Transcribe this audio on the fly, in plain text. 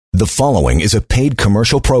The following is a paid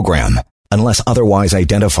commercial program. Unless otherwise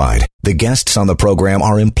identified, the guests on the program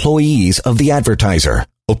are employees of the advertiser.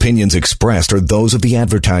 Opinions expressed are those of the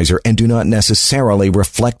advertiser and do not necessarily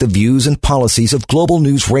reflect the views and policies of Global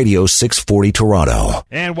News Radio 640 Toronto.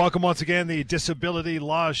 And welcome once again, the Disability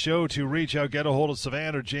Law Show. To reach out, get a hold of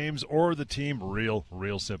Savannah or James or the team. Real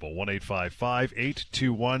simple.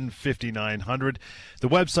 1-855-821-5900. The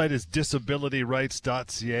website is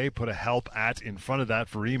disabilityrights.ca. Put a help at in front of that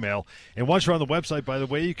for email. And once you're on the website, by the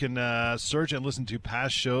way, you can search and listen to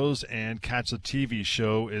past shows and catch the TV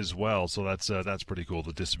show as well. So that's pretty cool.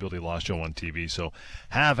 The Disability Law Show on TV. So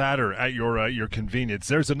have at her at your convenience.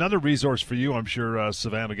 There's another resource for you. I'm sure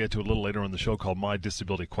Savannah will get to a little later on the show called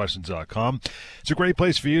mydisabilityquestions.com. It's a great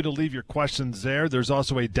place for you to leave your questions there. There's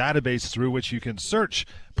also a database through which you can search.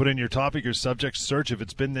 Put in your topic, your subject, search. If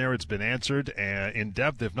it's been there, it's been answered in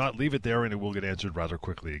depth. If not, leave it there and it will get answered rather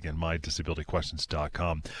quickly. Again,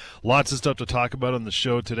 mydisabilityquestions.com. Lots of stuff to talk about on the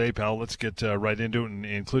show today, pal. Let's get right into it,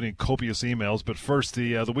 including copious emails. But first,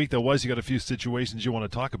 the week that was, you got a few situations you want to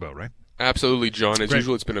talk about, right? Absolutely, John. As Great.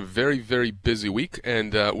 usual, it's been a very, very busy week,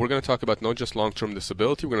 and we're going to talk about not just long-term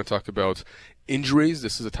disability. We're going to talk about injuries.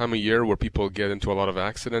 This is a time of year where people get into a lot of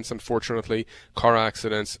accidents, unfortunately, car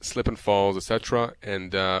accidents, slip and falls, etc.,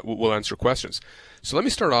 and we'll answer questions. So let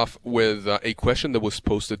me start off with a question that was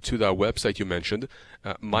posted to that website you mentioned,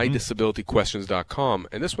 mydisabilityquestions.com,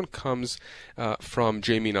 and this one comes from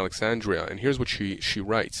Jamie in Alexandria, and here's what she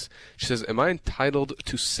writes. She says, am I entitled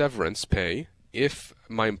to severance pay if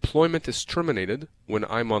my employment is terminated when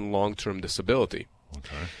I'm on long-term disability?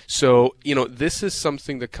 Okay. So, this is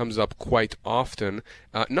something that comes up quite often.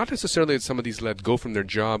 Not necessarily that somebody's let go from their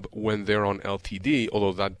job when they're on LTD,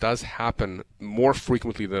 although that does happen more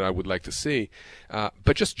frequently than I would like to see.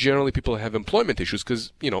 But just generally people have employment issues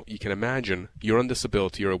because, you can imagine you're on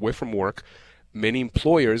disability, you're away from work. Many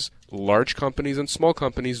employers, large companies and small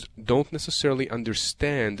companies, don't necessarily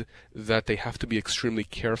understand that they have to be extremely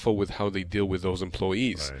careful with how they deal with those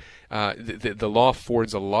employees. Right. The law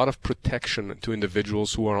affords a lot of protection to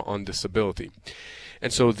individuals who are on disability.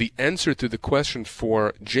 And so the answer to the question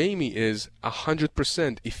for Jamie is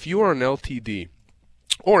 100%. If you are on LTD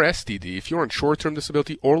or STD, if you're on short-term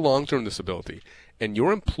disability or long-term disability, and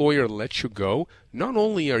your employer lets you go, not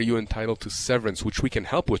only are you entitled to severance, which we can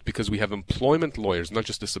help with because we have employment lawyers, not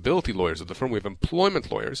just disability lawyers at the firm, we have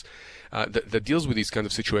employment lawyers that deals with these kinds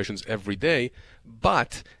of situations every day,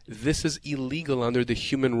 but this is illegal under the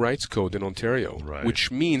Human Rights Code in Ontario, right,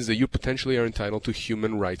 which means that you potentially are entitled to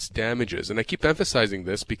human rights damages. And I keep emphasizing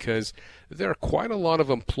this because there are quite a lot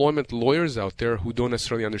of employment lawyers out there who don't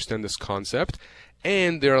necessarily understand this concept,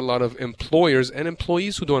 and there are a lot of employers and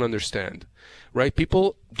employees who don't understand. Right?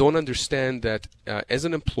 People don't understand that as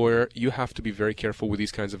an employer, you have to be very careful with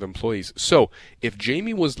these kinds of employees. So if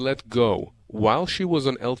Jamie was let go while she was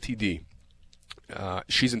on LTD,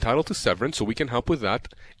 she's entitled to severance, so we can help with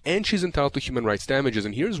that, and she's entitled to human rights damages.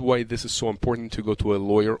 And here's why this is so important to go to a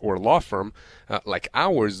lawyer or a law firm like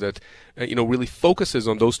ours that really focuses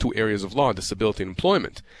on those two areas of law, disability and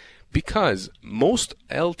employment. Because most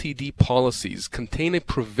LTD policies contain a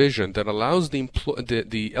provision that allows the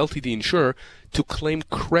LTD insurer to claim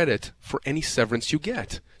credit for any severance you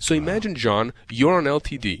get. So imagine, John, you're on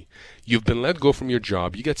LTD. You've been let go from your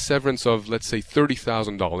job. You get severance of, let's say,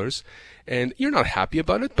 $30,000. And you're not happy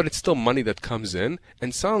about it, but it's still money that comes in.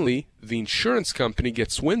 And suddenly, the insurance company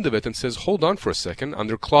gets wind of it and says, hold on for a second.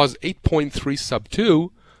 Under Clause 8.3 Sub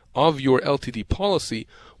 2 of your LTD policy,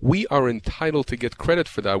 we are entitled to get credit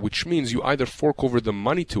for that, which means you either fork over the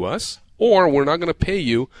money to us, or we're not going to pay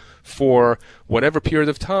you for whatever period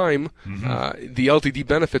of time the LTD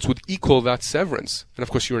benefits would equal that severance. And of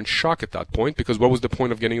course, you're in shock at that point, because what was the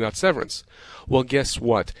point of getting that severance? Well, guess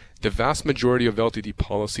what? The vast majority of LTD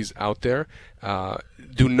policies out there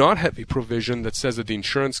do not have a provision that says that the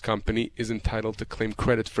insurance company is entitled to claim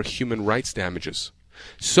credit for human rights damages.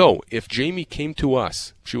 So, if Jamie came to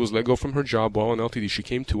us, she was let go from her job while on LTD, she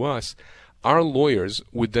came to us, our lawyers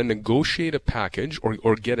would then negotiate a package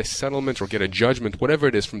or get a settlement or get a judgment, whatever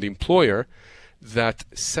it is, from the employer that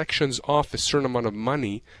sections off a certain amount of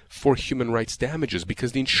money for human rights damages,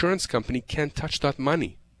 because the insurance company can't touch that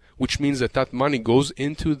money, which means that that money goes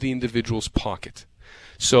into the individual's pocket.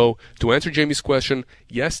 So, to answer Jamie's question,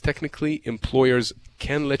 yes, technically, employers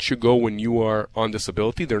can let you go when you are on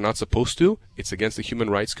disability. They're not supposed to. It's against the Human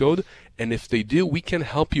Rights Code. And if they do, we can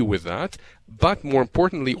help you with that. But more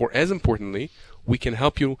importantly, or as importantly, we can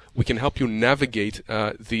help you navigate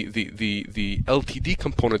the LTD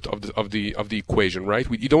component of the equation, right?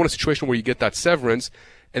 You don't want a situation where you get that severance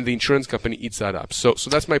and the insurance company eats that up. So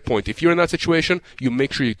that's my point. If you're in that situation, you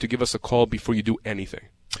make sure to give us a call before you do anything.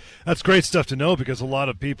 That's great stuff to know, because a lot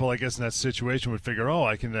of people, I guess, in that situation would figure,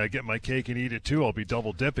 I can get my cake and eat it too. I'll be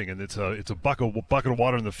double dipping, and it's a bucket of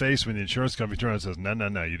water in the face when the insurance company turns and says,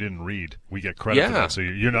 no, you didn't read. We get credit for that, so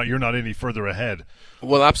you're not any further ahead.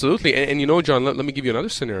 Well, absolutely. And you know, John, let me give you another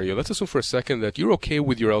scenario. Let's assume for a second that you're okay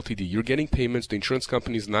with your LTD. You're getting payments. The insurance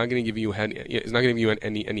company is not going to give you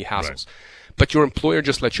any hassles. Right. But your employer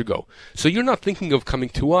just let you go. So you're not thinking of coming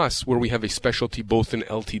to us, where we have a specialty both in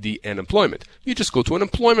LTD and employment. You just go to an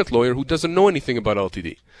employment lawyer who doesn't know anything about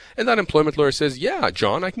LTD. And that employment lawyer says, yeah,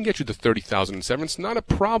 John, I can get you the $30,000 in severance, not a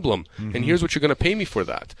problem. Mm-hmm. And here's what you're going to pay me for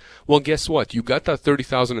that. Well, guess what? You got that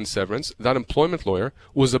 $30,000 in severance. That employment lawyer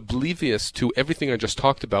was oblivious to everything I just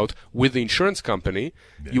talked about with the insurance company.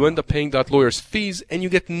 Yeah. You end up paying that lawyer's fees, and you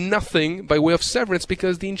get nothing by way of severance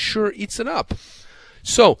because the insurer eats it up.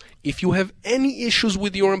 So, if you have any issues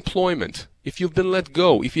with your employment, if you've been let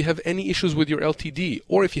go, if you have any issues with your LTD,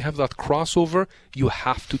 or if you have that crossover, you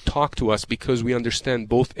have to talk to us, because we understand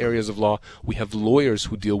both areas of law. We have lawyers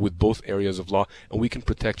who deal with both areas of law, and we can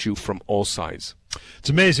protect you from all sides. It's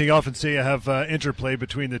amazing. You often see you have interplay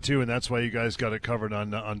between the two, and that's why you guys got it covered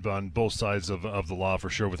on both sides of the law, for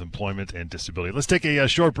sure, with employment and disability. Let's take a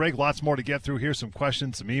short break. Lots more to get through here. Some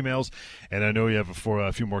questions, some emails, and I know you have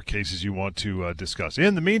a few more cases you want to discuss.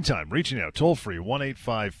 In the meantime, reaching out toll-free,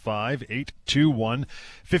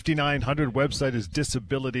 1-855-821-5900. Website is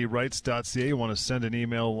disabilityrights.ca. You want to send an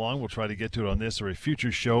email along, we'll try to get to it on this or a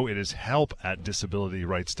future show. It is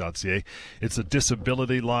help@disabilityrights.ca. It's a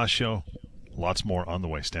disability law show. Lots more on the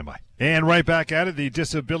way. Stand by. And right back at it, the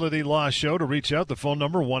Disability Law Show. To reach out, the phone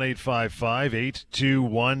number,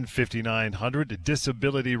 1-855-821-5900,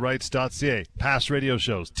 disabilityrights.ca. Past radio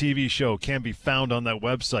shows, TV show can be found on that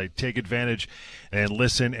website. Take advantage and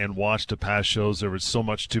listen and watch to past shows. There is so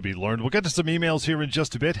much to be learned. We'll get to some emails here in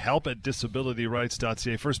just a bit.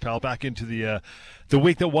 help@disabilityrights.ca. First, pal, back into the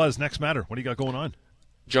week that was. Next matter. What do you got going on?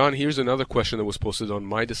 John, here's another question that was posted on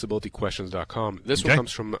mydisabilityquestions.com. This one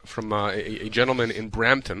comes from a gentleman in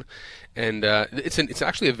Brampton, and it's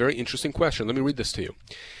actually a very interesting question. Let me read this to you.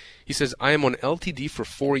 He says, I am on LTD for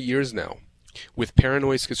 4 years now with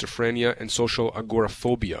paranoid schizophrenia and social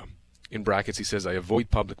agoraphobia. In brackets, he says, I avoid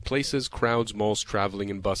public places, crowds, malls, traveling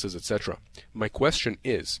in buses, etc. My question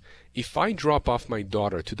is, if I drop off my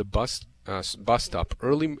daughter to the bus stop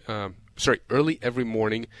early every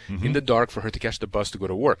morning in the dark for her to catch the bus to go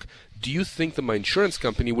to work, do you think that my insurance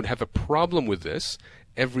company would have a problem with this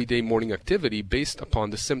everyday morning activity based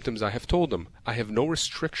upon the symptoms I have told them? I have no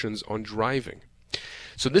restrictions on driving.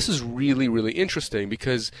 So this is really, really interesting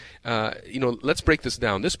because, let's break this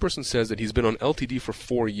down. This person says that he's been on LTD for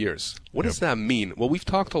 4 years. What does that mean? Well, we've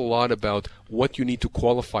talked a lot about what you need to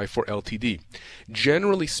qualify for LTD.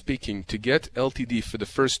 Generally speaking, to get LTD for the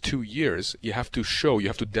first 2 years, you have to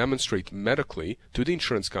demonstrate medically to the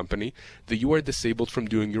insurance company that you are disabled from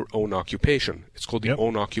doing your own occupation. It's called the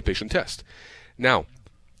own occupation test. Now,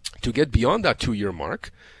 to get beyond that 2-year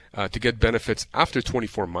mark, to get benefits after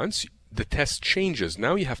 24 months, the test changes.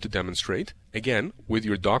 Now you have to demonstrate, again, with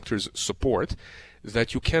your doctor's support,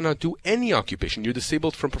 that you cannot do any occupation. You're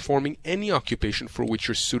disabled from performing any occupation for which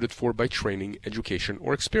you're suited for by training, education,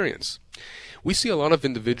 or experience. We see a lot of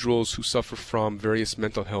individuals who suffer from various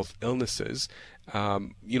mental health illnesses,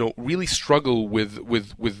 really struggle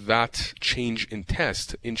with that change in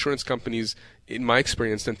test. Insurance companies, in my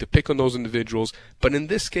experience, tend to pick on those individuals. But in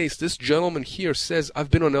this case, this gentleman here says,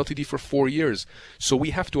 I've been on LTD for 4 years. So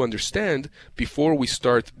we have to understand, before we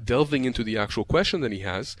start delving into the actual question that he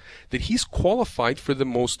has, that he's qualified for the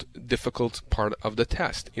most difficult part of the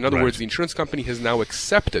test. In other words, the insurance company has now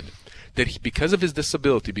accepted that because of his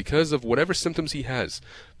disability, because of whatever symptoms he has,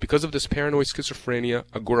 because of this paranoid schizophrenia,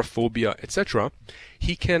 agoraphobia, etc.,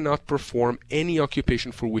 he cannot perform any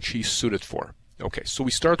occupation for which he's suited for. Okay, so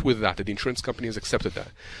we start with that the insurance company has accepted that.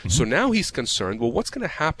 So now he's concerned, well, what's going to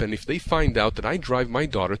happen if they find out that I drive my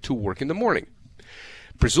daughter to work in the morning?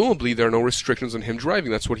 Presumably, there are no restrictions on him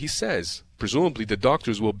driving. That's what he says. Presumably, the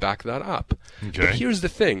doctors will back that up. Okay. But here's the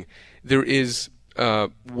thing. There is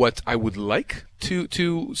what I would like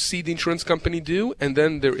to see the insurance company do, and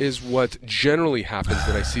then there is what generally happens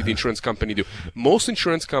that I see the insurance company do. Most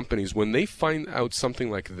insurance companies, when they find out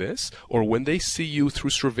something like this, or when they see you through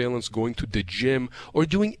surveillance going to the gym or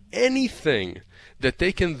doing anything that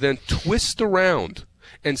they can then twist around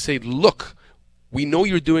and say, look, we know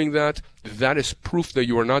you're doing that. That is proof that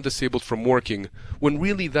you are not disabled from working, when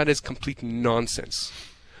really that is complete nonsense.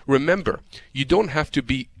 Remember, you don't have to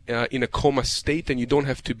be in a coma state, and you don't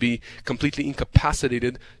have to be completely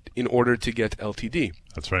incapacitated in order to get LTD.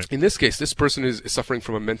 That's right. In this case, this person is suffering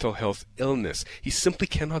from a mental health illness. He simply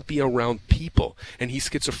cannot be around people, and he's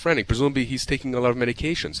schizophrenic. Presumably, he's taking a lot of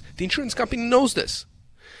medications. The insurance company knows this.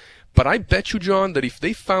 But I bet you, John, that if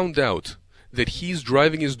they found out that he's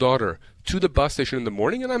driving his daughter to the bus station in the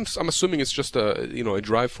morning, and I'm assuming it's just a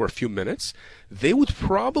drive for a few minutes, they would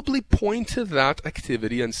probably point to that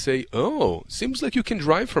activity and say, oh, seems like you can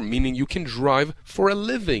drive for, meaning you can drive for a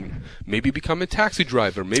living. Maybe become a taxi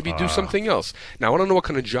driver, maybe do something else. Now, I don't know what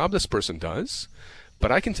kind of job this person does,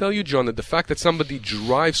 but I can tell you, John, that the fact that somebody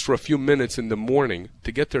drives for a few minutes in the morning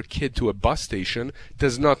to get their kid to a bus station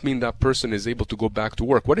does not mean that person is able to go back to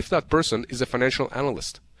work. What if that person is a financial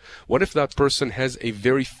analyst? What if that person has a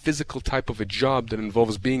very physical type of a job that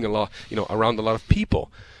involves being around a lot of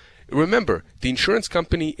people? Remember, the insurance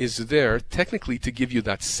company is there technically to give you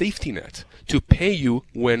that safety net, to pay you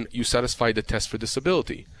when you satisfy the test for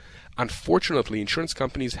disability. Unfortunately, insurance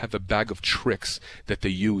companies have a bag of tricks that they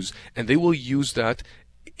use, and they will use that,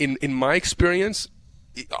 in my experience,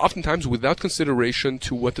 oftentimes without consideration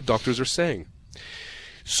to what the doctors are saying.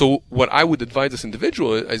 So what I would advise this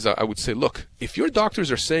individual is I would say, look, if your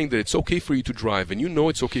doctors are saying that it's okay for you to drive, and you know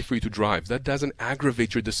it's okay for you to drive, that doesn't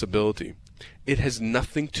aggravate your disability. It has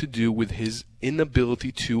nothing to do with his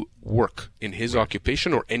inability to work in his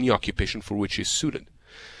occupation or any occupation for which he's suited.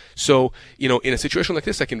 So, in a situation like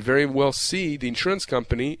this, I can very well see the insurance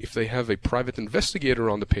company, if they have a private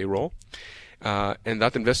investigator on the payroll, and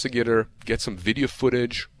that investigator gets some video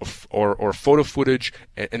footage or photo footage,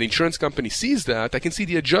 and the insurance company sees that, I can see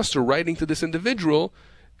the adjuster writing to this individual,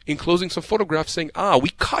 enclosing some photographs saying, we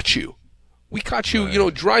caught you. We caught you,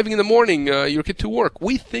 Right. Driving in the morning, your kid to work.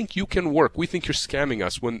 We think you can work. We think you're scamming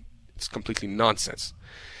us, when it's completely nonsense.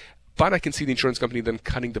 But I can see the insurance company then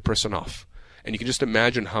cutting the person off. And you can just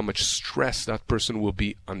imagine how much stress that person will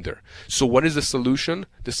be under. So what is the solution?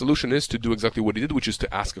 The solution is to do exactly what he did, which is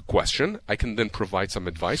to ask a question. I can then provide some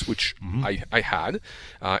advice, which I had,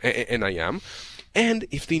 and I am. And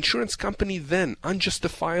if the insurance company then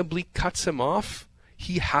unjustifiably cuts him off,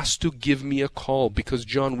 he has to give me a call, because,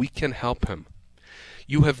 John, we can help him.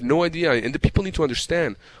 You have no idea, and the people need to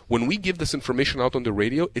understand, when we give this information out on the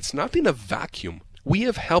radio, it's not in a vacuum. We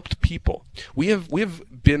have helped people. We have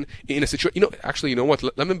been in a situation. Actually, you know what?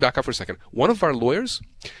 Let me back up for a second. One of our lawyers,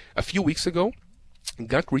 a few weeks ago,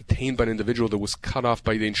 got retained by an individual that was cut off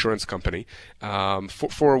by the insurance company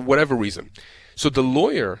for whatever reason. So the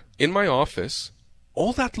lawyer in my office,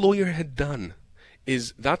 all that lawyer had done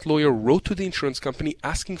is that lawyer wrote to the insurance company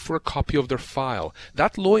asking for a copy of their file.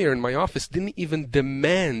 That lawyer in my office didn't even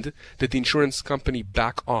demand that the insurance company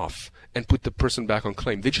back off and put the person back on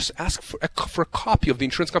claim. They just asked for a copy of the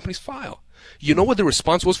insurance company's file. You know what the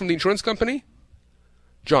response was from the insurance company?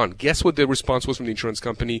 John, guess what the response was from the insurance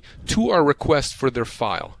company to our request for their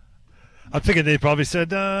file? I'm thinking they probably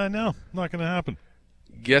said, no, not going to happen.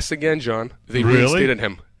 Guess again, John. They Really? reinstated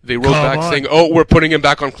him. They wrote Come back on. saying, we're putting him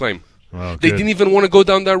back on claim. Oh, They good. didn't even want to go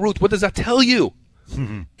down that route. What does that tell you?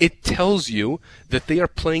 It tells you that they are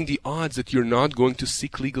playing the odds that you're not going to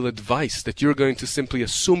seek legal advice, that you're going to simply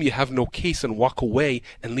assume you have no case and walk away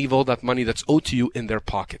and leave all that money that's owed to you in their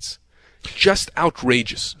pockets. Just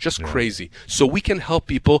outrageous, just crazy. So we can help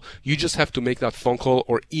people. You just have to make that phone call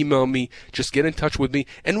or email me. Just get in touch with me,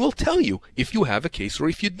 and we'll tell you if you have a case or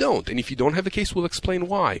if you don't. And if you don't have a case, we'll explain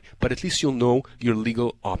why. But at least you'll know your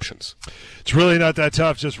legal options. It's really not that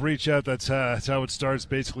tough. Just reach out. That's how it starts.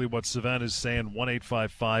 Basically, what Savannah is saying,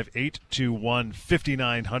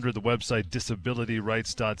 1-855-821-5900, the website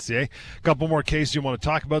disabilityrights.ca. A couple more cases you want to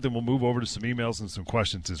talk about, then we'll move over to some emails and some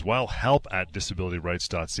questions as well.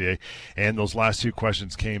 help@disabilityrights.ca. And those last two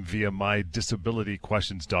questions came via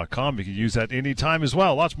mydisabilityquestions.com. You can use that anytime as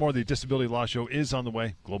well. Lots more. The Disability Law Show is on the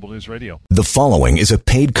way. Global News Radio. The following is a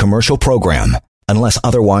paid commercial program. Unless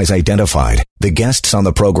otherwise identified, the guests on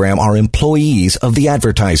the program are employees of the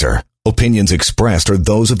advertiser. Opinions expressed are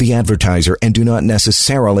those of the advertiser and do not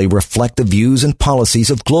necessarily reflect the views and policies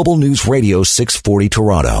of Global News Radio 640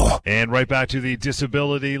 Toronto. And right back to the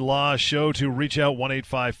Disability Law Show. To reach out,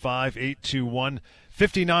 1-855-821-5900.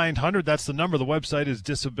 That's the number. The website is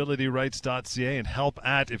disabilityrights.ca, and help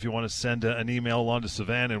at if you want to send an email along to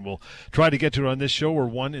Savannah, and we'll try to get to it on this show or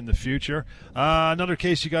one in the future. Another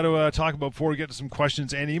case you got to talk about before we get to some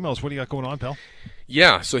questions and emails. What do you got going on, pal?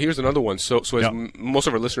 Yeah, so here's another one. So as most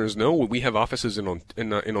of our listeners know, we have offices in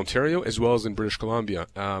Ontario as well as in British Columbia.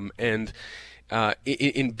 And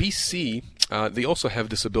In BC, they also have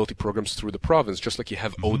disability programs through the province, just like you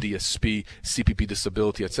have ODSP, CPP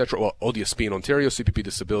disability, etc. Well, ODSP in Ontario, CPP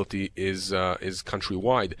disability is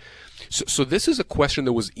countrywide. So this is a question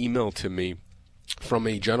that was emailed to me from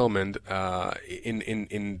a gentleman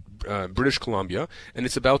in British Columbia, and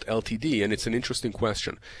it's about LTD, and it's an interesting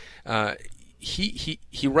question.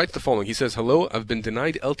 He writes the following. He says, "Hello, I've been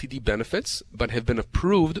denied LTD benefits, but have been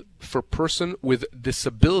approved for person with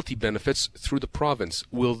disability benefits through the province.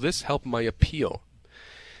 Will this help my appeal?"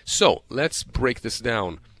 So let's break this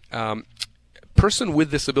down. Person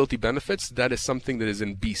with disability benefits, that is something that is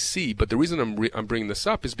in BC, but the reason I'm bringing this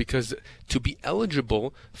up is because to be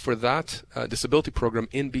eligible for that disability program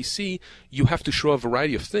in BC, you have to show a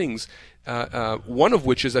variety of things, one of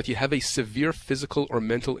which is that you have a severe physical or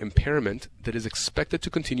mental impairment that is expected to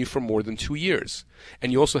continue for more than 2 years.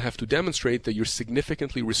 And you also have to demonstrate that you're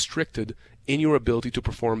significantly restricted in your ability to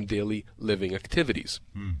perform daily living activities.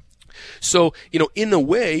 So, in a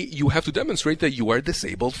way, you have to demonstrate that you are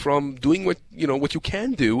disabled from doing what you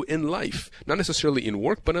can do in life. Not necessarily in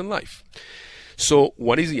work, but in life. So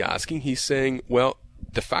what is he asking? He's saying, well,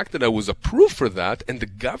 the fact that I was approved for that and the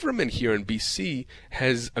government here in BC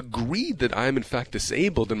has agreed that I am in fact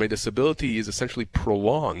disabled and my disability is essentially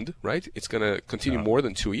prolonged, right? It's going to continue more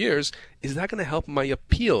than 2 years. Is that going to help my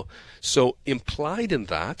appeal? So implied in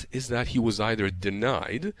that is that he was either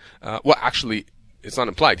denied, it's not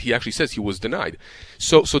implied. He actually says he was denied.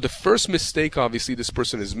 So the first mistake, obviously, this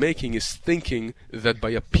person is making is thinking that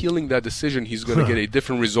by appealing that decision, he's going to get a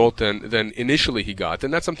different result than initially he got.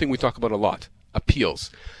 And that's something we talk about a lot.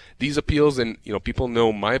 Appeals. These appeals, and people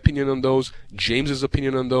know my opinion on those, James's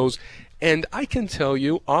opinion on those. And I can tell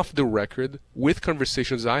you off the record, with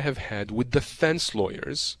conversations I have had with defense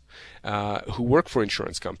lawyers who work for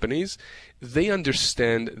insurance companies, they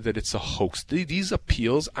understand that it's a hoax. These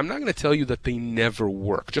appeals, I'm not going to tell you that they never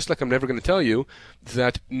work, just like I'm never going to tell you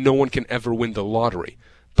that no one can ever win the lottery.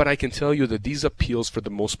 But I can tell you that these appeals, for the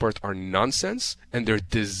most part, are nonsense, and they're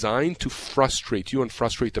designed to frustrate you and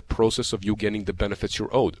frustrate the process of you getting the benefits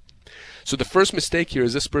you're owed. So the first mistake here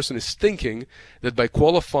is this person is thinking that by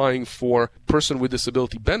qualifying for person with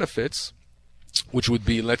disability benefits, which would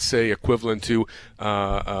be, let's say, equivalent to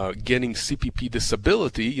getting CPP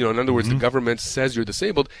disability, in other words, the government says you're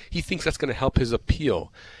disabled, he thinks that's going to help his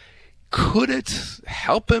appeal. Could it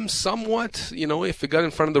help him somewhat, if he got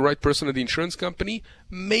in front of the right person at the insurance company?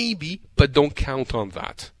 Maybe, but don't count on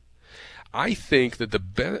that. I think that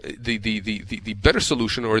the better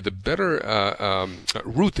solution, or the better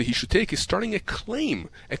route that he should take, is starting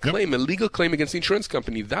a legal claim against the insurance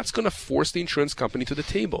company. That's going to force the insurance company to the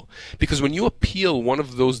table. Because when you appeal one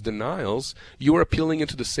of those denials, you are appealing it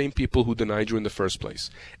to the same people who denied you in the first place.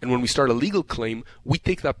 And when we start a legal claim, we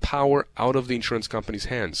take that power out of the insurance company's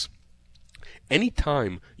hands.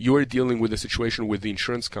 Anytime you are dealing with a situation with the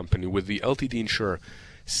insurance company, with the LTD insurer,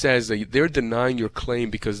 says that they're denying your claim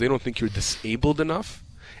because they don't think you're disabled enough,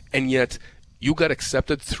 and yet you got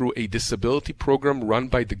accepted through a disability program run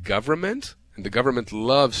by the government, and the government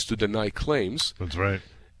loves to deny claims. That's right.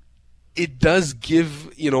 It does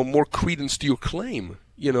give, more credence to your claim.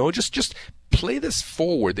 Just play this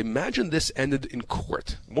forward. Imagine this ended in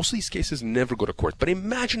court. Most of these cases never go to court, but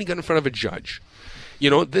imagine you got in front of a judge.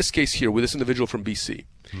 This case here with this individual from BC.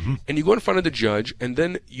 And you go in front of the judge, and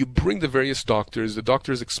then you bring the various doctors. The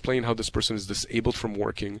doctors explain how this person is disabled from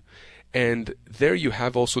working. And there you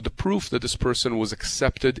have also the proof that this person was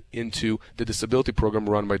accepted into the disability program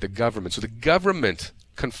run by the government. So the government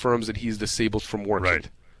confirms that he's disabled from working. Right.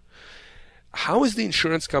 How is the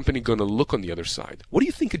insurance company going to look on the other side? What do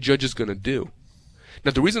you think a judge is going to do?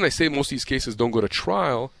 Now, the reason I say most of these cases don't go to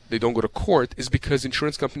trial, they don't go to court, is because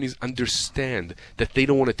insurance companies understand that they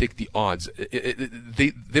don't want to take the odds.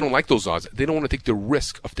 They don't like those odds. They don't want to take the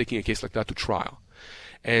risk of taking a case like that to trial.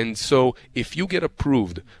 And so if you get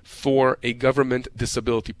approved for a government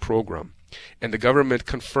disability program and the government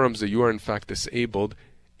confirms that you are in fact disabled,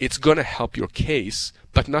 it's going to help your case,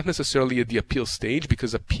 but not necessarily at the appeal stage,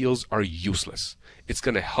 because appeals are useless. It's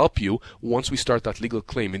going to help you once we start that legal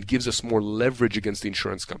claim. It gives us more leverage against the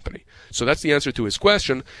insurance company. So that's the answer to his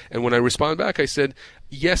question. And when I responded back, I said,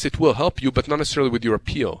 yes, it will help you, but not necessarily with your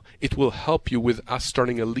appeal. It will help you with us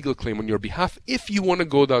starting a legal claim on your behalf if you want to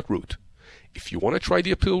go that route. If you want to try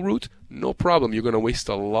the appeal route, no problem. You're going to waste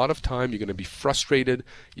a lot of time. You're going to be frustrated.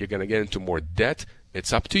 You're going to get into more debt.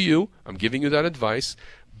 It's up to you. I'm giving you that advice.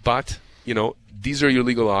 But, these are your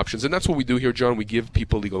legal options. And that's what we do here, John. We give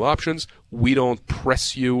people legal options. We don't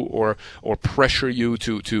press you or pressure you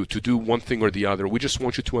to do one thing or the other. We just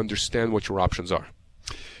want you to understand what your options are.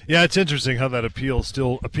 Yeah, it's interesting how that appeal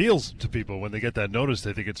still appeals to people when they get that notice.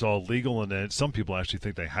 They think it's all legal, and then some people actually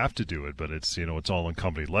think they have to do it. But it's it's all on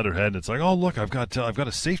company letterhead, and it's like, oh look, I've got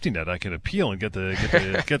a safety net. I can appeal and get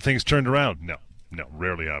things turned around. No,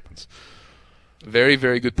 rarely happens. Very,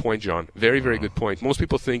 very good point, John. Very, very good point. Most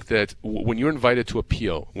people think that when you're invited to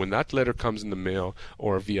appeal, when that letter comes in the mail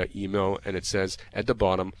or via email and it says at the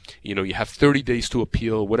bottom, you have 30 days to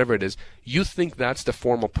appeal, whatever it is, you think that's the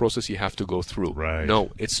formal process you have to go through. Right. No,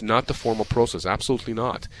 it's not the formal process. Absolutely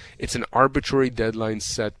not. It's an arbitrary deadline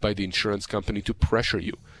set by the insurance company to pressure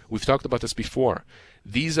you. We've talked about this before.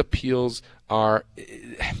 These appeals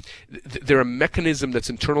they're a mechanism that's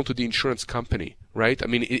internal to the insurance company, right? I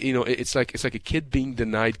mean, it's like a kid being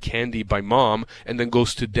denied candy by mom and then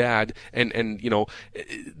goes to dad, and the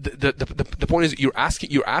point is you're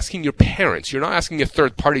asking your parents. You're not asking a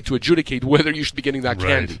third party to adjudicate whether you should be getting that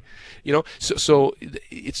candy. So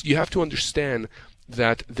it's you have to understand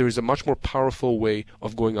that there is a much more powerful way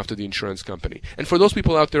of going after the insurance company. And for those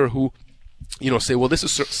people out there who say, well, this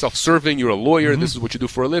is self-serving, you're a lawyer, this is what you do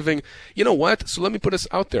for a living. You know what? So let me put this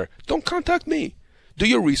out there. Don't contact me. Do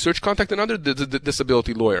your research, contact another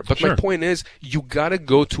disability lawyer. But my point is, you got to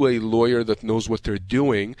go to a lawyer that knows what they're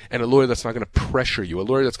doing, and a lawyer that's not going to pressure you, a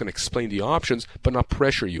lawyer that's going to explain the options but not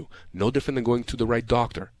pressure you. No different than going to the right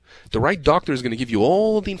doctor. The right doctor is going to give you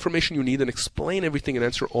all the information you need and explain everything and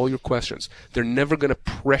answer all your questions. They're never going to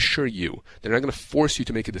pressure you. They're not going to force you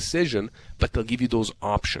to make a decision, but they'll give you those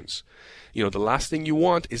options. The last thing you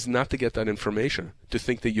want is not to get that information, to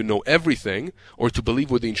think that you know everything or to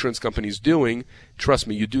believe what the insurance company is doing. Trust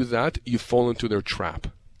me, you do that, you fall into their trap.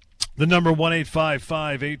 The number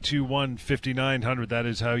 1-855-821-5900. That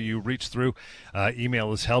is how you reach through.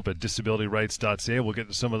 Email is help@disabilityrights.ca. We'll get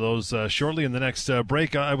to some of those shortly in the next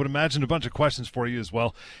break. I would imagine a bunch of questions for you as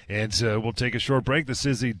well. And we'll take a short break. This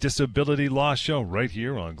is the Disability Law Show right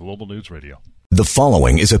here on Global News Radio. The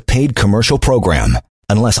following is a paid commercial program.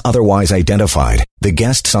 Unless otherwise identified, the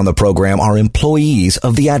guests on the program are employees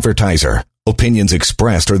of the advertiser. Opinions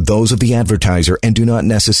expressed are those of the advertiser and do not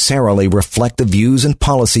necessarily reflect the views and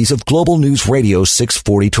policies of Global News Radio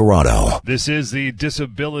 640 Toronto. This is the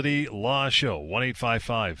Disability Law Show.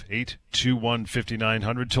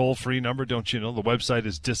 1-855-821-5900. Toll-free number, don't you know? The website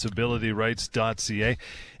is disabilityrights.ca.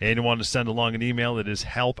 And you want to send along an email, it is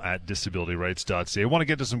help@disabilityrights.ca. I want to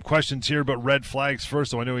get to some questions here, but red flags first.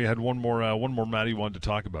 So I know you had one more matter you wanted to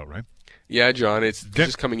talk about, right? Yeah, John, it's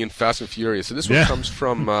just coming in fast and furious. So this one comes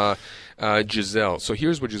from Giselle. So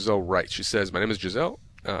here's what Giselle writes. She says, my name is Giselle.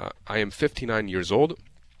 I am 59 years old,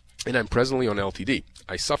 and I'm presently on LTD.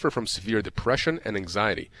 I suffer from severe depression and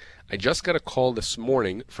anxiety. I just got a call this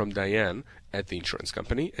morning from Diane at the insurance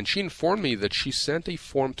company, and she informed me that she sent a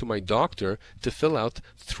form to my doctor to fill out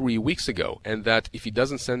 3 weeks ago, and that if he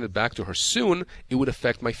doesn't send it back to her soon, it would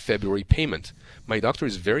affect my February payment. My doctor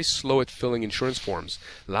is very slow at filling insurance forms.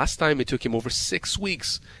 Last time it took him over 6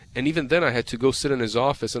 weeks, and even then I had to go sit in his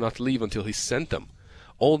office and not leave until he sent them.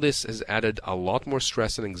 All this has added a lot more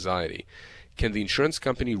stress and anxiety. Can the insurance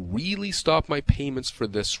company really stop my payments for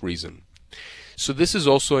this reason? So this is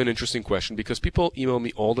also an interesting question because people email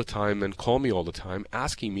me all the time and call me all the time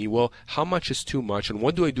asking me, well, how much is too much and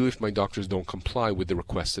what do I do if my doctors don't comply with the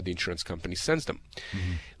requests that the insurance company sends them?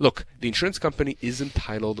 Look, the insurance company is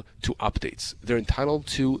entitled to updates. They're entitled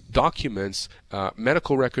to documents,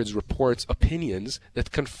 medical records, reports, opinions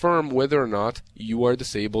that confirm whether or not you are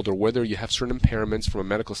disabled or whether you have certain impairments from a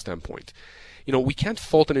medical standpoint. We can't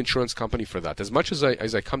fault an insurance company for that. As much as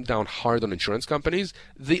I come down hard on insurance companies,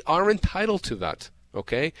 they are entitled to that.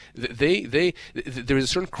 Okay? There is a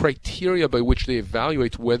certain criteria by which they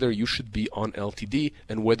evaluate whether you should be on LTD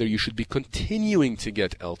and whether you should be continuing to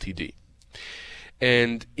get LTD.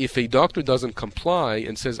 And if a doctor doesn't comply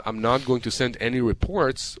and says, I'm not going to send any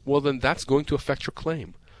reports, well, then that's going to affect your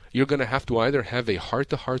claim. You're going to have to either have a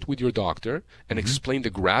heart-to-heart with your doctor and explain the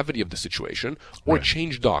gravity of the situation, or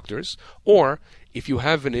change doctors, or if you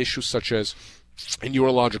have an issue such as a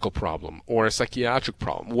neurological problem or a psychiatric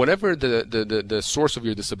problem, whatever the source of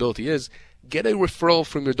your disability is, get a referral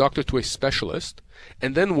from your doctor to a specialist,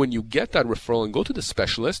 and then when you get that referral and go to the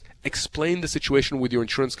specialist, explain the situation with your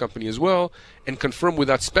insurance company as well, and confirm with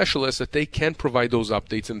that specialist that they can provide those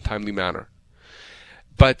updates in a timely manner.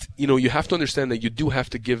 But, you have to understand that you do have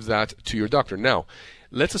to give that to your doctor. Now,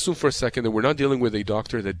 let's assume for a second that we're not dealing with a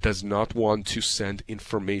doctor that does not want to send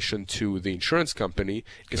information to the insurance company.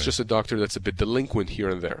 It's just a doctor that's a bit delinquent here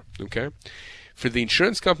and there, okay? For the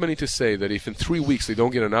insurance company to say that if in 3 weeks they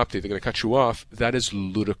don't get an update, they're going to cut you off, that is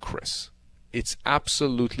ludicrous. It's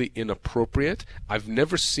absolutely inappropriate. I've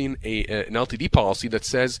never seen an LTD policy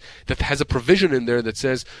that has a provision in there that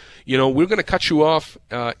says, we're going to cut you off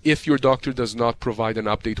if your doctor does not provide an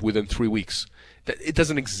update within 3 weeks. It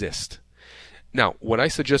doesn't exist. Now, what I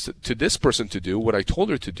suggested to this person to do, what I told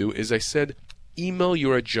her to do, is I said, email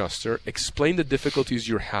your adjuster, explain the difficulties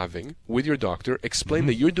you're having with your doctor, explain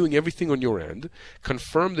that you're doing everything on your end,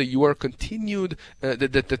 confirm that you are continued,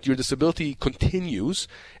 that your disability continues,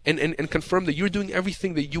 and confirm that you're doing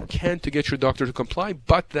everything that you can to get your doctor to comply,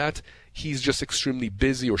 but that he's just extremely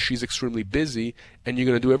busy or she's extremely busy, and you're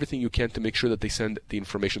going to do everything you can to make sure that they send the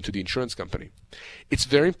information to the insurance company. It's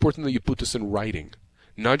very important that you put this in writing.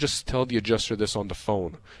 Not just tell the adjuster this on the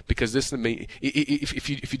phone, because this may, if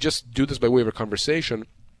you just do this by way of a conversation,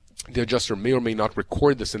 the adjuster may or may not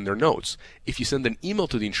record this in their notes. If you send an email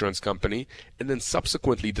to the insurance company, and then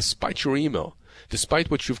subsequently, despite your email,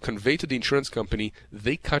 despite what you've conveyed to the insurance company,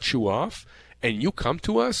 they cut you off, and you come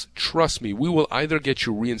to us, trust me, we will either get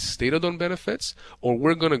you reinstated on benefits, or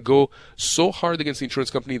we're going to go so hard against the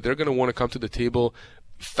insurance company, they're going to want to come to the table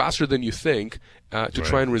faster than you think to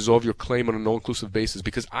try and resolve your claim on an all-inclusive basis,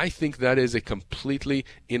 because I think that is a completely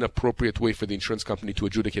inappropriate way for the insurance company to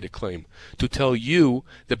adjudicate a claim. To tell you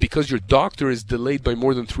that because your doctor is delayed by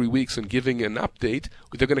more than 3 weeks in giving an update,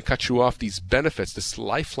 they're going to cut you off these benefits, this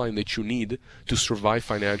lifeline that you need to survive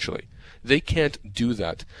financially. They can't do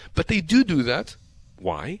that. But they do that.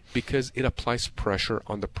 Why? Because it applies pressure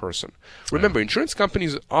on the person. Remember, insurance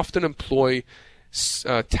companies often employ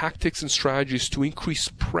tactics and strategies to increase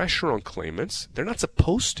pressure on claimants. They're not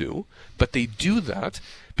supposed to, but they do that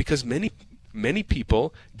because many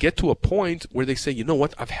people get to a point where they say, you know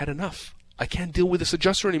what, I've had enough. I can't deal with this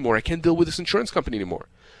adjuster anymore. I can't deal with this insurance company anymore.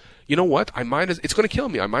 You know what? It's going to kill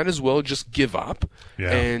me. I might as well just give up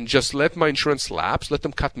and just let my insurance lapse, let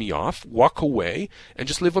them cut me off, walk away, and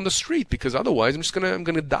just live on the street, because otherwise I'm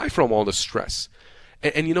going to die from all the stress.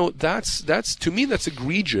 And that's to me, that's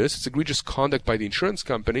egregious. It's egregious conduct by the insurance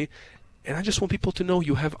company. And I just want people to know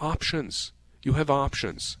you have options. You have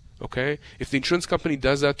options. Okay? If the insurance company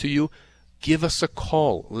does that to you, give us a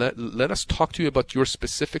call. Let us talk to you about your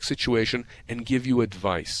specific situation and give you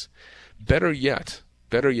advice. Better yet,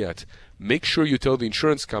 make sure you tell the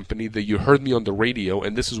insurance company that you heard me on the radio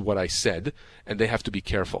and this is what I said, and they have to be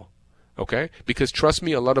careful. Okay? Because trust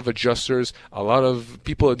me, a lot of adjusters, a lot of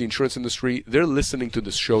people at the insurance industry, they're listening to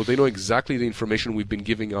this show. They know exactly the information we've been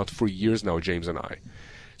giving out for years now, James and I.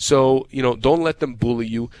 So, don't let them bully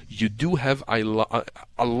you. You do have a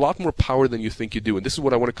lot more power than you think you do. And this is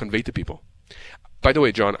what I want to convey to people. By the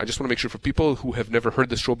way, John, I just want to make sure for people who have never heard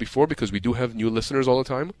this show before, because we do have new listeners all the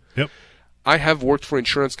time. Yep. I have worked for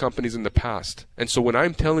insurance companies in the past. And so when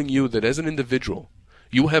I'm telling you that as an individual,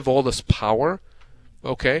 you have all this power,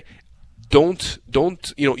 okay, don't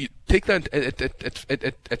you take that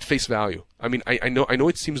at face value. I mean, I know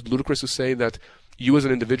it seems ludicrous to say that you as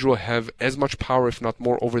an individual have as much power, if not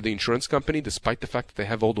more, over the insurance company, despite the fact that they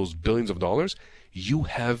have all those billions of dollars. You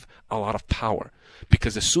have a lot of power,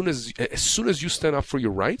 because as soon as you stand up for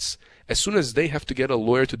your rights, as soon as they have to get a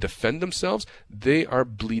lawyer to defend themselves, they are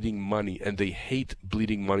bleeding money, and they hate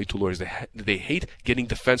bleeding money to lawyers. They hate getting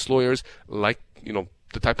defense lawyers like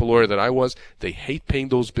the type of lawyer that I was. They hate paying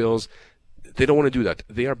those bills. They don't want to do that.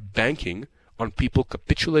 They are banking on people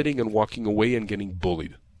capitulating and walking away and getting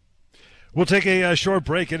bullied. We'll take a short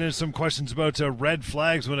break and into some questions about red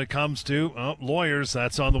flags when it comes to lawyers.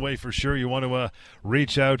 That's on the way for sure. You want to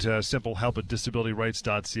reach out. Simple help at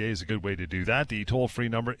disabilityrights.ca is a good way to do that. The toll-free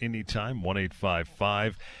number anytime,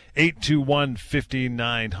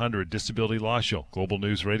 1-855-821-5900. Disability Law Show, Global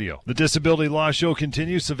News Radio. The Disability Law Show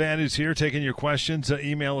continues. Savannah's here taking your questions.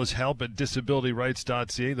 Email is help at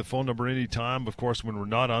disabilityrights.ca. The phone number anytime, of course, when we're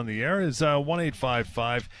not on the air, is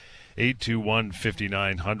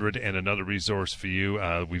 1-855-821-5900, and another resource for you.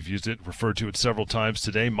 We've used it, referred to it several times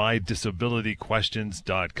today,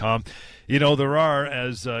 mydisabilityquestions.com. There are,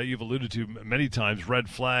 as you've alluded to many times, red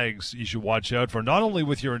flags you should watch out for, not only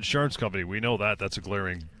with your insurance company. We know that's a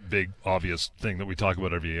glaring, big, obvious thing that we talk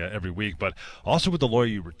about every week, but also with the lawyer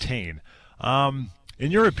you retain. In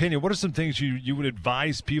your opinion, what are some things you would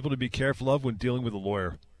advise people to be careful of when dealing with a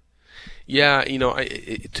lawyer? Yeah,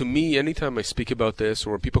 to me, anytime I speak about this,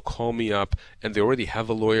 or when people call me up and they already have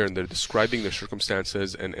a lawyer and they're describing their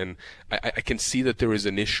circumstances, and I can see that there is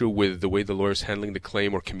an issue with the way the lawyer's handling the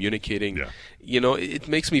claim or communicating, it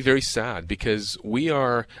makes me very sad, because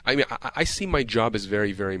I see my job as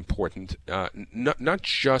very, very important, not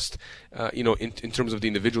just, in terms of the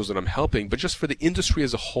individuals that I'm helping, but just for the industry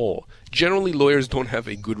as a whole. Generally, lawyers don't have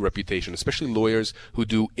a good reputation, especially lawyers who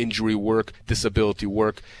do injury work, disability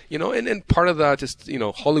work. and part of that is,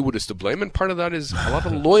 Hollywood is to blame, and part of that is a lot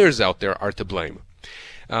of lawyers out there are to blame.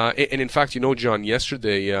 And in fact, John,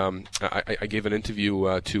 yesterday I gave an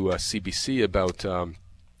interview to CBC about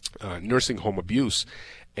nursing home abuse.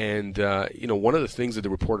 And, one of the things that the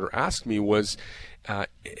reporter asked me was,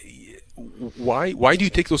 why do you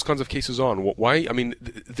take those kinds of cases on? Why? I mean,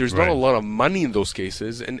 there's not a lot of money in those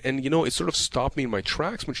cases. And it sort of stopped me in my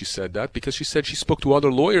tracks when she said that, because she said she spoke to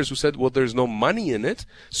other lawyers who said, well, there's no money in it,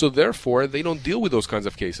 so therefore they don't deal with those kinds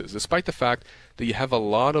of cases, despite the fact that you have a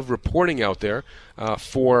lot of reporting out there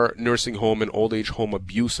for nursing home and old age home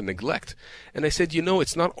abuse and neglect. And I said,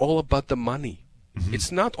 it's not all about the money. Mm-hmm.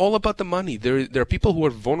 It's not all about the money. There are people who are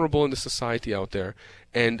vulnerable in the society out there,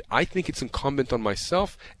 and I think it's incumbent on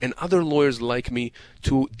myself and other lawyers like me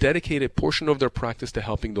to dedicate a portion of their practice to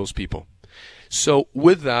helping those people. So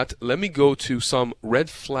with that, let me go to some red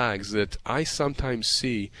flags that I sometimes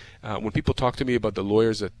see when people talk to me about the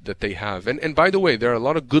lawyers that they have. And by the way, there are a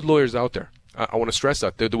lot of good lawyers out there. I want to stress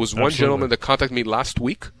that. There was one gentleman that contacted me last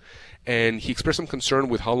week, and he expressed some concern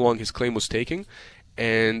with how long his claim was taking.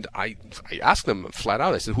 And I asked him flat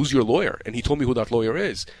out, I said, who's your lawyer? And he told me who that lawyer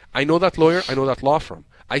is. I know that lawyer, I know that law firm.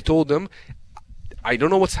 I told him, I don't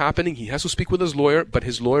know what's happening. He has to speak with his lawyer, but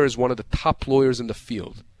his lawyer is one of the top lawyers in the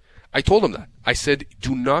field. I told him that. I said,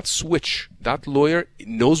 do not switch. That lawyer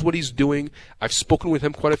knows what he's doing. I've spoken with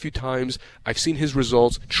him quite a few times. I've seen his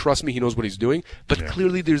results. Trust me, he knows what he's doing. But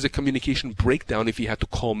clearly there's a communication breakdown if he had to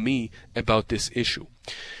call me about this issue.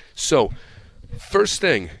 So, first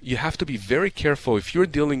thing, you have to be very careful. If you're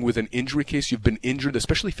dealing with an injury case, you've been injured,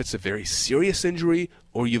 especially if it's a very serious injury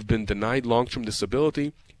or you've been denied long-term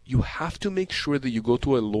disability, you have to make sure that you go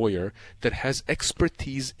to a lawyer that has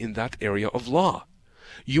expertise in that area of law.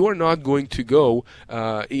 You are not going to go,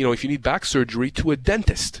 if you need back surgery, to a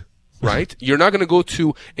dentist, right? You're not going to go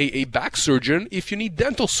to a back surgeon if you need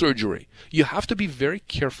dental surgery. You have to be very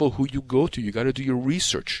careful who you go to. You got to do your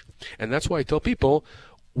research. And that's why I tell people,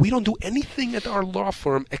 we don't do anything at our law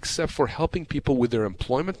firm except for helping people with their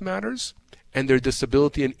employment matters and their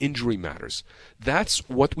disability and injury matters. That's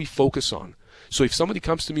what we focus on. So if somebody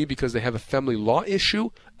comes to me because they have a family law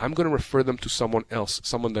issue, I'm going to refer them to someone else,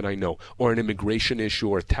 someone that I know, or an immigration issue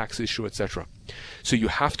or a tax issue, etc. So you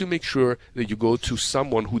have to make sure that you go to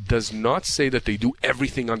someone who does not say that they do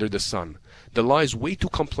everything under the sun. The law is way too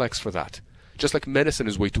complex for that. Just like medicine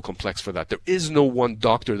is way too complex for that. There is no one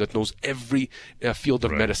doctor that knows every field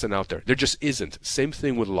of medicine out there. There just isn't. Same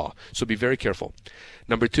thing with law. So be very careful.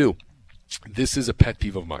 Number two, this is a pet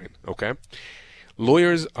peeve of mine, okay?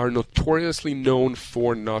 Lawyers are notoriously known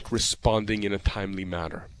for not responding in a timely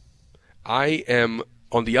manner. I am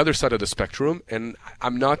on the other side of the spectrum, and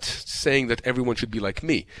I'm not saying that everyone should be like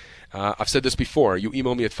me. I've said this before. You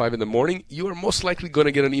email me at 5 in the morning, you are most likely going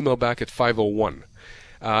to get an email back at 5:01.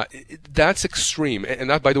 That's extreme. And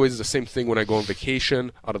that, by the way, is the same thing when I go on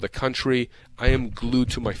vacation out of the country. I am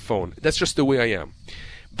glued to my phone. That's just the way I am.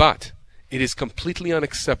 But it is completely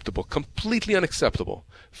unacceptable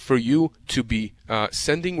for you to be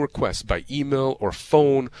sending requests by email or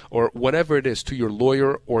phone or whatever it is to your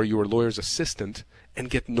lawyer or your lawyer's assistant and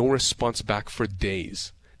get no response back for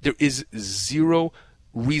days. There is zero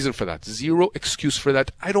reason for that, zero excuse for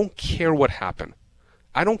that. I don't care what happened.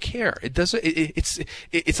 I don't care.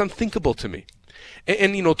 It's unthinkable to me.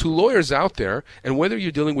 And to lawyers out there, and whether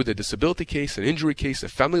you're dealing with a disability case, an injury case, a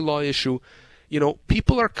family law issue,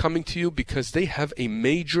 people are coming to you because they have a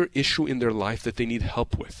major issue in their life that they need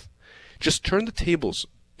help with. Just turn the tables.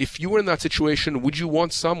 If you were in that situation, would you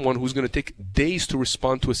want someone who's going to take days to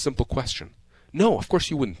respond to a simple question? No, of course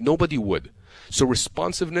you wouldn't. Nobody would. So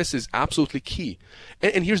responsiveness is absolutely key.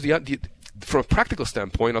 And here's from a practical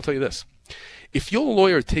standpoint, I'll tell you this. If your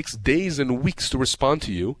lawyer takes days and weeks to respond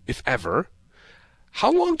to you, if ever, how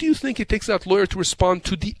long do you think it takes that lawyer to respond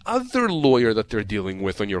to the other lawyer that they're dealing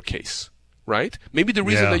with on your case? Right? Maybe the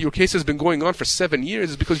reason that your case has been going on for 7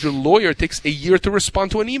 years is because your lawyer takes a year to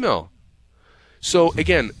respond to an email. So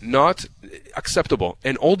again, not acceptable.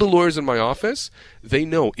 And all the lawyers in my office, they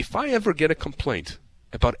know if I ever get a complaint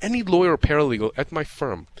about any lawyer or paralegal at my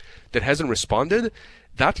firm that hasn't responded,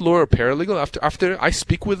 that lawyer or paralegal, after I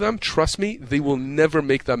speak with them, trust me, they will never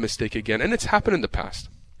make that mistake again. And it's happened in the past.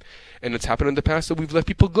 And it's happened in the past that we've let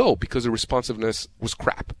people go because the responsiveness was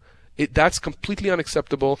crap. That's completely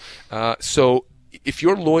unacceptable. So if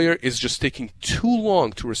your lawyer is just taking too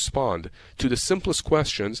long to respond to the simplest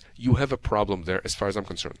questions, you have a problem there as far as I'm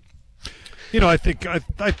concerned. I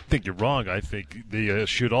think you're wrong. I think they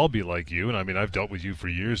should all be like you. And I mean, I've dealt with you for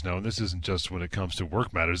years now, and this isn't just when it comes to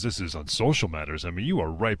work matters. This is on social matters. I mean, you are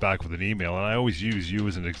right back with an email, and I always use you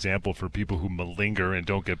as an example for people who malinger and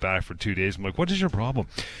don't get back for 2 days. I'm like, what is your problem?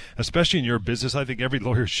 Especially in your business, I think every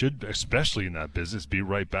lawyer should, especially in that business, be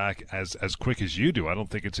right back as quick as you do. I don't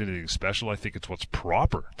think it's anything special. I think it's what's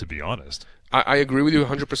proper, to be honest. I agree with you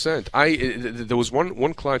 100%. There was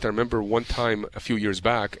one client I remember one time a few years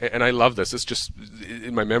back, and I love this. It's just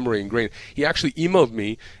in my memory ingrained. He actually emailed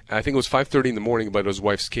me, I think it was 5:30 in the morning, about his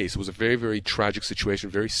wife's case. It was a very, very tragic situation,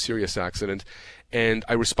 very serious accident. And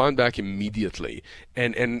I respond back immediately.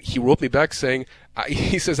 And he wrote me back saying,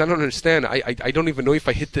 he says, I don't understand. I don't even know if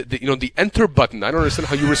I hit the enter button. I don't understand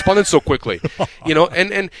how you responded so quickly.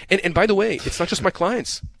 And by the way, it's not just my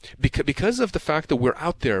clients. Because of the fact that we're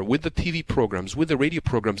out there with the TV programs, with the radio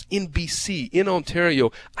programs in BC, in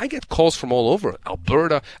Ontario, I get calls from all over,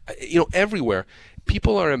 Alberta, everywhere.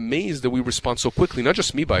 People are amazed that we respond so quickly. Not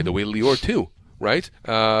just me, by the way, Lior too. Right?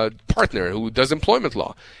 Partner who does employment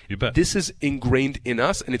law. You bet. This is ingrained in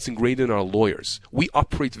us, and it's ingrained in our lawyers. We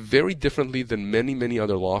operate very differently than many, many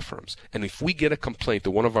other law firms. And if we get a complaint that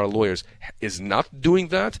one of our lawyers is not doing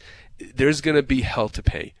that, there's going to be hell to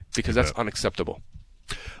pay, because that's unacceptable.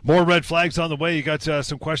 More red flags on the way. You got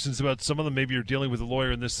some questions about some of them. Maybe you're dealing with a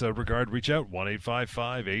lawyer in this regard. Reach out,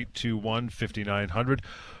 1-855-821-5900.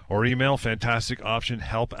 Or email, fantastic option,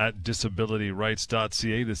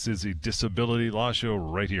 help@disabilityrights.ca. This is the Disability Law Show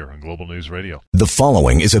right here on Global News Radio. The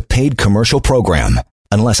following is a paid commercial program.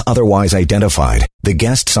 Unless otherwise identified, the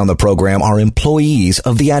guests on the program are employees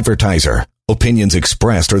of the advertiser. Opinions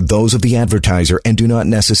expressed are those of the advertiser and do not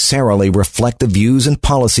necessarily reflect the views and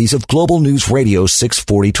policies of Global News Radio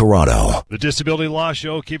 640 Toronto. The Disability Law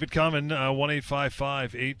Show, keep it coming.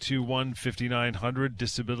 1-855-821-5900,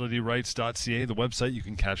 disabilityrights.ca. The website, you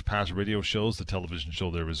can catch past radio shows, the television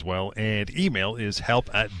show there as well. And email is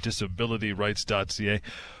help@disabilityrights.ca.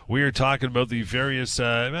 We are talking about the various,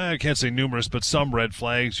 I can't say numerous, but some red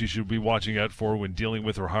flags you should be watching out for when dealing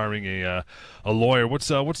with or hiring a lawyer. What's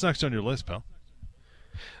next on your list, pal?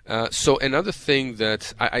 So another thing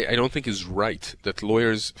that I don't think is right, that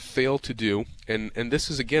lawyers fail to do, and this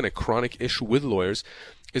is, again, a chronic issue with lawyers,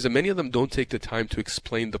 is that many of them don't take the time to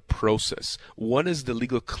explain the process. What is the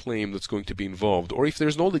legal claim that's going to be involved? Or if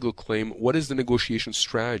there's no legal claim, what is the negotiation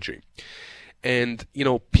strategy? And,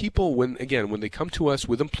 people, when they come to us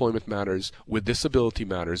with employment matters, with disability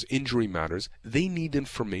matters, injury matters, they need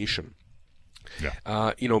information. Yeah.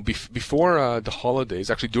 Before the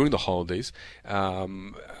holidays, actually during the holidays, I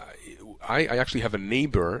actually have a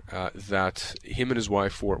neighbor that him and his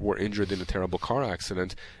wife were injured in a terrible car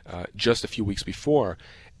accident just a few weeks before.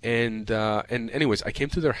 And anyways, I came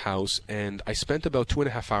to their house and I spent about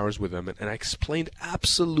 2.5 hours with them, and I explained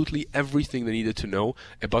absolutely everything they needed to know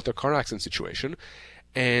about their car accident situation.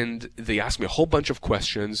 And they asked me a whole bunch of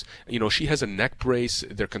questions. She has a neck brace.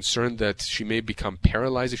 They're concerned that she may become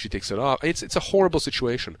paralyzed if she takes it off. It's a horrible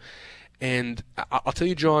situation. And I'll tell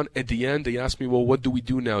you, John, at the end, they asked me, well, what do we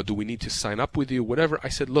do now? Do we need to sign up with you? Whatever. I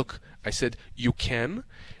said, look, you can.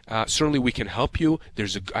 Certainly we can help you.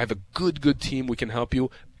 I have a good team. We can help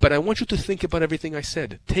you. But I want you to think about everything I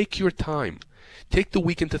said. Take your time. Take the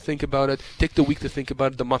weekend to think about it. Take the week to think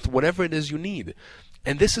about it, the month, whatever it is you need.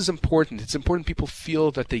 And this is important. It's important people feel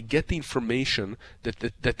that they get the information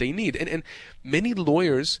that they need. And many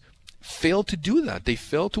lawyers fail to do that. They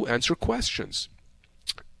fail to answer questions.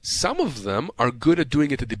 Some of them are good at doing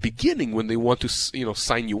it at the beginning when they want to,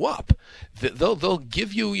 sign you up. They'll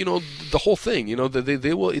give you, the whole thing.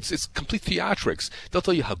 They will. It's complete theatrics. They'll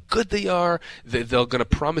tell you how good they are. They're going to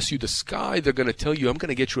promise you the sky. They're going to tell you, I'm going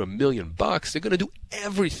to get you $1 million. They're going to do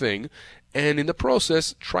everything, and in the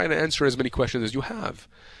process, try to answer as many questions as you have.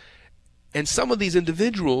 And some of these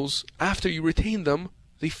individuals, after you retain them,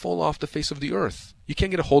 they fall off the face of the earth. You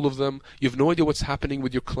can't get a hold of them. You have no idea what's happening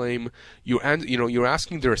with your claim. You're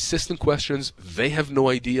asking their assistant questions. They have no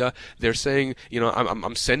idea. They're saying,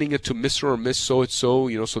 I'm sending it to Mr. or Miss so and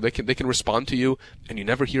so, so they can respond to you, and you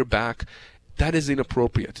never hear back. That is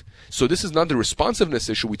inappropriate. So this is not the responsiveness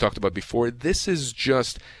issue we talked about before. This is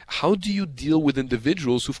just, how do you deal with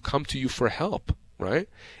individuals who've come to you for help? Right?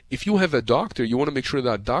 If you have a doctor, you want to make sure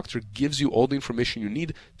that doctor gives you all the information you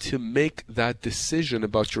need to make that decision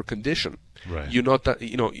about your condition. Right. You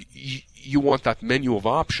want that menu of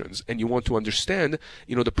options, and you want to understand,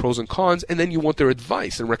 the pros and cons, and then you want their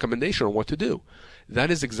advice and recommendation on what to do.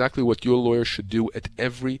 That is exactly what your lawyer should do at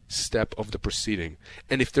every step of the proceeding.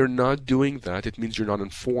 And if they're not doing that, it means you're not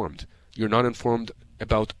informed. You're not informed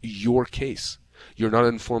about your case. You're not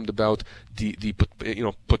informed about the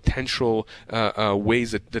potential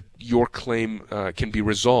ways that your claim can be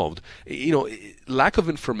resolved. Lack of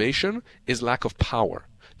information is lack of power.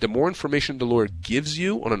 The more information the lawyer gives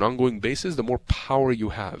you on an ongoing basis, the more power you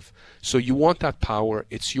have. So you want that power.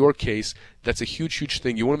 It's your case. That's a huge, huge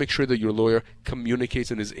thing. You want to make sure that your lawyer communicates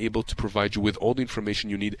and is able to provide you with all the information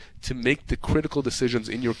you need to make the critical decisions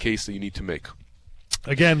in your case that you need to make.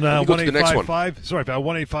 Again,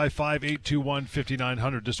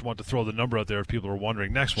 1-855-821-5900. Just want to throw the number out there if people are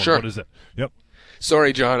wondering. Next one, Sure. What is it? Yep.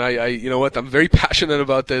 Sorry, John. I you know what? I'm very passionate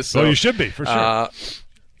about this. So, you should be, for sure.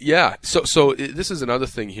 Yeah. So this is another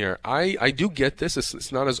thing here. I do get this.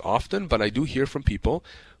 It's not as often, but I do hear from people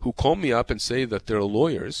who call me up and say that their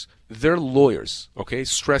lawyers, okay?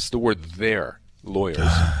 Stress the word their lawyers,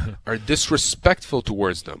 are disrespectful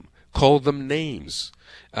towards them, call them names,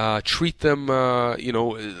 treat them,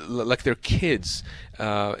 like they're kids.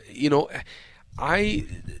 I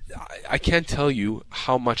can't tell you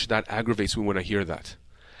how much that aggravates me when I hear that.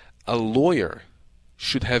 A lawyer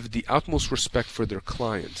should have the utmost respect for their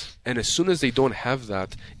client. And as soon as they don't have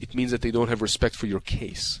that, it means that they don't have respect for your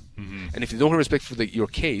case. Mm-hmm. And if you don't have respect for your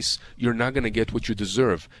case, you're not going to get what you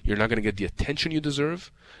deserve. You're not going to get the attention you deserve.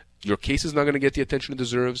 Your case is not going to get the attention it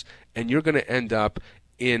deserves. And you're going to end up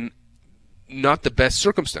in not the best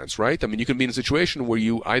circumstance, right? I mean, you can be in a situation where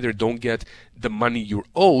you either don't get the money you're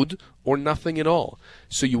owed or nothing at all.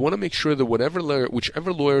 So you want to make sure that whichever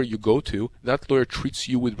lawyer you go to, that lawyer treats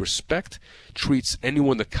you with respect, treats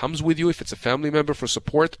anyone that comes with you, if it's a family member, for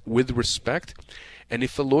support, with respect. And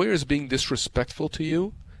if a lawyer is being disrespectful to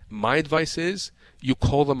you, my advice is you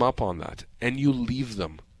call them up on that and you leave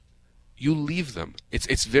them. You leave them.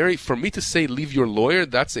 It's very, for me to say leave your lawyer,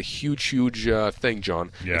 that's a huge thing,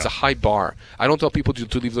 John. Yeah. It's a high bar. I don't tell people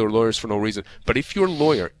to leave their lawyers for no reason. But if your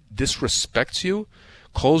lawyer disrespects you,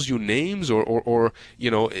 calls you names, or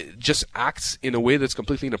just acts in a way that's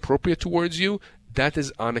completely inappropriate towards you, that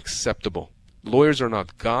is unacceptable. Lawyers are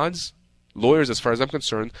not gods. Lawyers, as far as I'm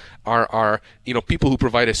concerned, are people who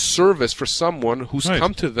provide a service for someone who's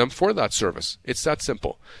come to them for that service. It's that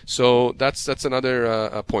simple. So that's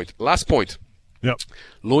another point. Last point. Yep.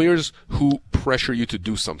 Lawyers who pressure you to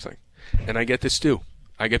do something. And I get this too.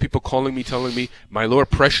 I get people calling me, telling me, my lawyer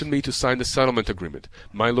pressured me to sign the settlement agreement.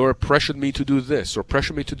 My lawyer pressured me to do this or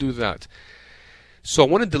pressured me to do that. So I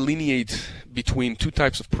want to delineate between two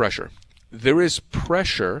types of pressure. There is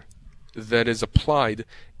pressure that is applied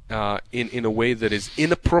in a way that is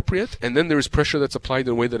inappropriate, and then there is pressure that's applied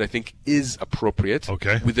in a way that I think is appropriate,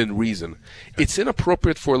 within reason. Okay. It's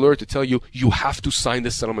inappropriate for a lawyer to tell you, you have to sign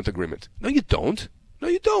this settlement agreement. No, you don't. No,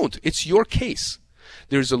 you don't. It's your case.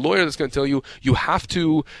 There's a lawyer that's going to tell you, you have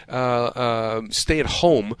to stay at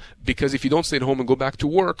home, because if you don't stay at home and go back to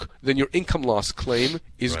work, then your income loss claim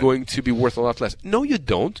is going to be worth a lot less. No, you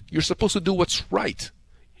don't. You're supposed to do what's right.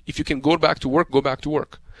 If you can go back to work, go back to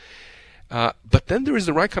work. But then there is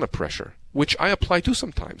the right kind of pressure, which I apply to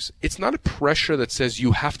sometimes. It's not a pressure that says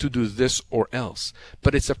you have to do this or else,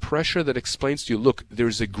 but it's a pressure that explains to you, look,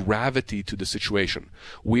 there's a gravity to the situation.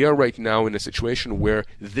 We are right now in a situation where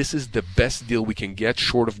this is the best deal we can get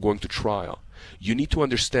short of going to trial. You need to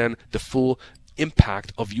understand the full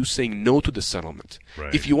impact of you saying no to the settlement.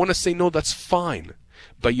 Right. If you want to say no, that's fine.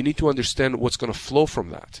 But you need to understand what's going to flow from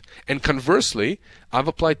that. And conversely, I've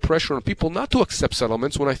applied pressure on people not to accept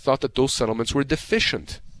settlements when I thought that those settlements were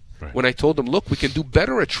deficient. Right. When I told them, look, we can do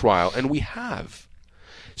better at trial, and we have.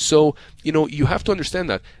 So, you have to understand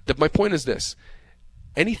that my point is this.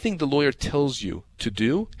 Anything the lawyer tells you to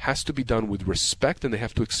do has to be done with respect, and they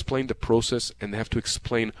have to explain the process, and they have to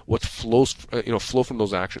explain what flow from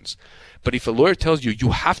those actions. But if a lawyer tells you,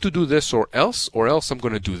 you have to do this or else I'm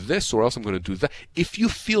going to do this, or else I'm going to do that, if you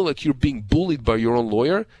feel like you're being bullied by your own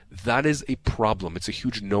lawyer, that is a problem. It's a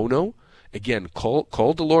huge no-no. Again,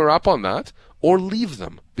 call the lawyer up on that, or leave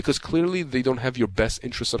them, because clearly they don't have your best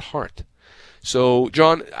interests at heart. So,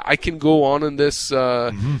 John, I can go on in this,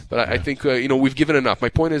 but I think, we've given enough. My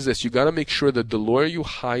point is this. You got to make sure that the lawyer you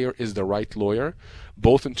hire is the right lawyer,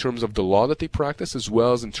 both in terms of the law that they practice, as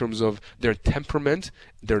well as in terms of their temperament,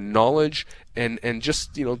 their knowledge, and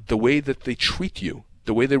just, the way that they treat you,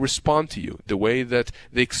 the way they respond to you, the way that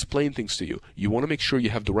they explain things to you. You want to make sure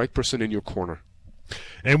you have the right person in your corner.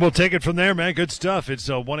 And we'll take it from there, man. Good stuff. It's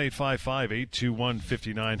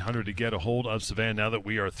 1-855-821-5900 to get a hold of Sivan now that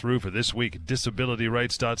we are through for this week.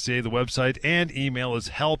 DisabilityRights.ca, the website, and email is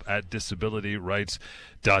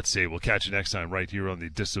help@disabilityrights.ca. We'll catch you next time right here on the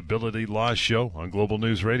Disability Law Show on Global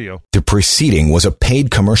News Radio. The preceding was a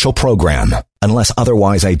paid commercial program. Unless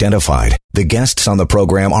otherwise identified, the guests on the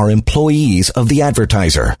program are employees of the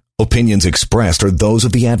advertiser. Opinions expressed are those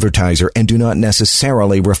of the advertiser and do not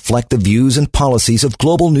necessarily reflect the views and policies of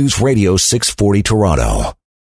Global News Radio 640 Toronto.